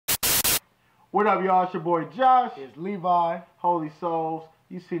What up, y'all? It's your boy Josh. It's Levi. Holy Souls.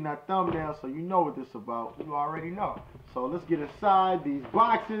 You seen that thumbnail, so you know what this is about. You already know. So let's get inside these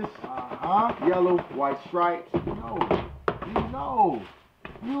boxes. Yellow, white stripes. You know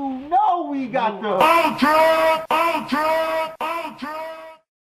we got the Ultra.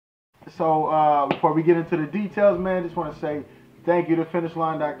 So before we get into the details, man, just want to say thank you to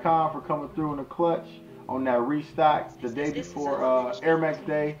finishline.com for coming through in the clutch on that restock the day before Air Max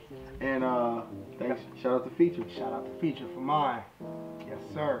Day. And thanks, shout out to Feature. Shout out to Feature for mine. Yes,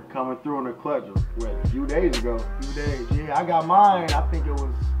 sir. Coming through in the clutch a few days ago. Yeah, I got mine. I think it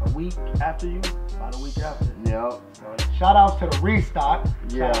was a week after you. About a week after. Yep. So, shout outs to the restock.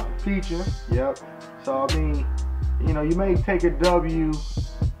 Yeah. Shout out to Feature. Yep. So I mean, you know, you may take a W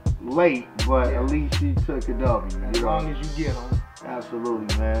late, but at least you took a W. As long as you get them.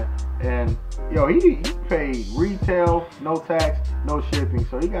 Absolutely, man. And yo, he paid retail, no tax, no shipping,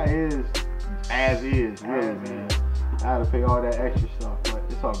 so he got his as is, really, man. I had to pay all that extra stuff, but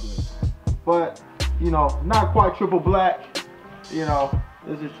it's all good. But you know, not quite triple black. You know,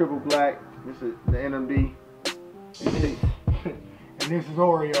 this is triple black. This is the NMD. And this is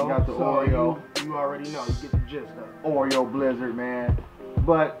Oreo. You got the Oreo. You already know. You get the gist of it. Oreo Blizzard, man.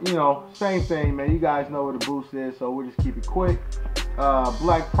 But you know, same thing, man. You guys know what a boost is, so we'll just keep it quick.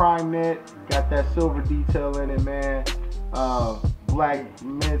 Black prime knit, got that silver detail in it, man. Black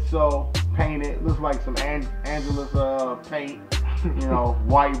midsole painted, looks like some Angela's paint. You know,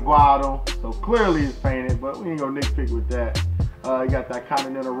 white bottom, so clearly it's painted, but we ain't gonna nitpick with that. You got that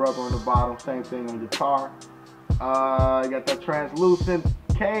Continental rubber on the bottom, same thing on your tar. You got that translucent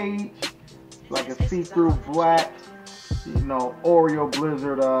cage, like a see-through black. You know, Oreo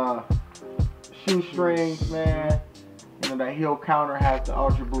Blizzard shoestrings, man. You know, that heel counter has the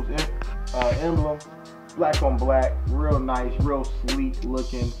Ultra Boost emblem. Black on black, real nice, real sleek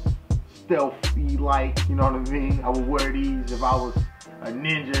looking, stealthy like, you know what I mean? I would wear these if I was a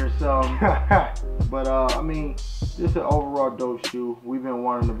ninja or something. But I mean, just an overall dope shoe. We've been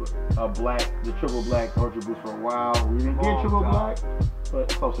wanting the triple black Ultra Boost for a while. We didn't get triple black, but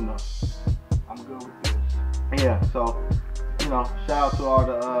close enough. I'm good with this. Yeah, so you know, shout out to all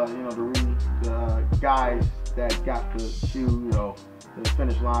the you know, the guys that got the shoe, you know, the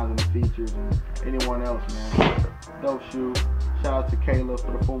finish lines and the features, and anyone else, man. Dope shoe. Shout out to Caleb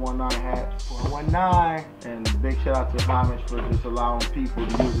for the 419 hats. 419. And big shout out to Homage for just allowing people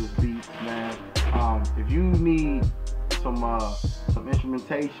to use his beats, man. If you need some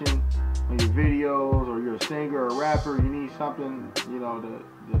instrumentation on your videos, or you're a singer or a rapper, you need something, you know, to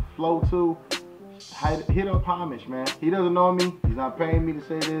flow to, hit up Homage, man. He doesn't know me. He's not paying me to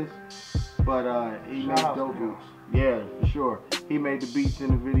say this, but he makes dope beats. Yeah, for sure. He made the beats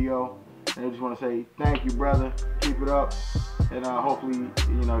in the video, and I just want to say thank you, brother. Keep it up, and hopefully,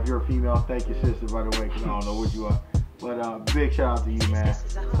 you know, if you're a female, thank your sister, by the way, because I don't know what you are. But big shout out to you, man.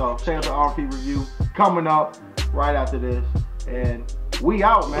 So check out the RP review coming up right after this, and we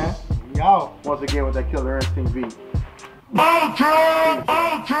out, man. We out. Once again with that Killer Instinct beat. Ultra!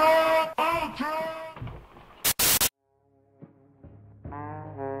 Ultra! Ultra!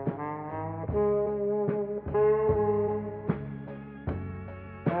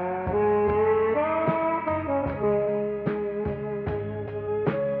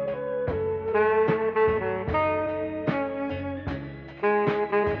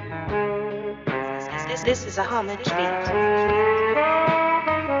 This is a Homagebeats.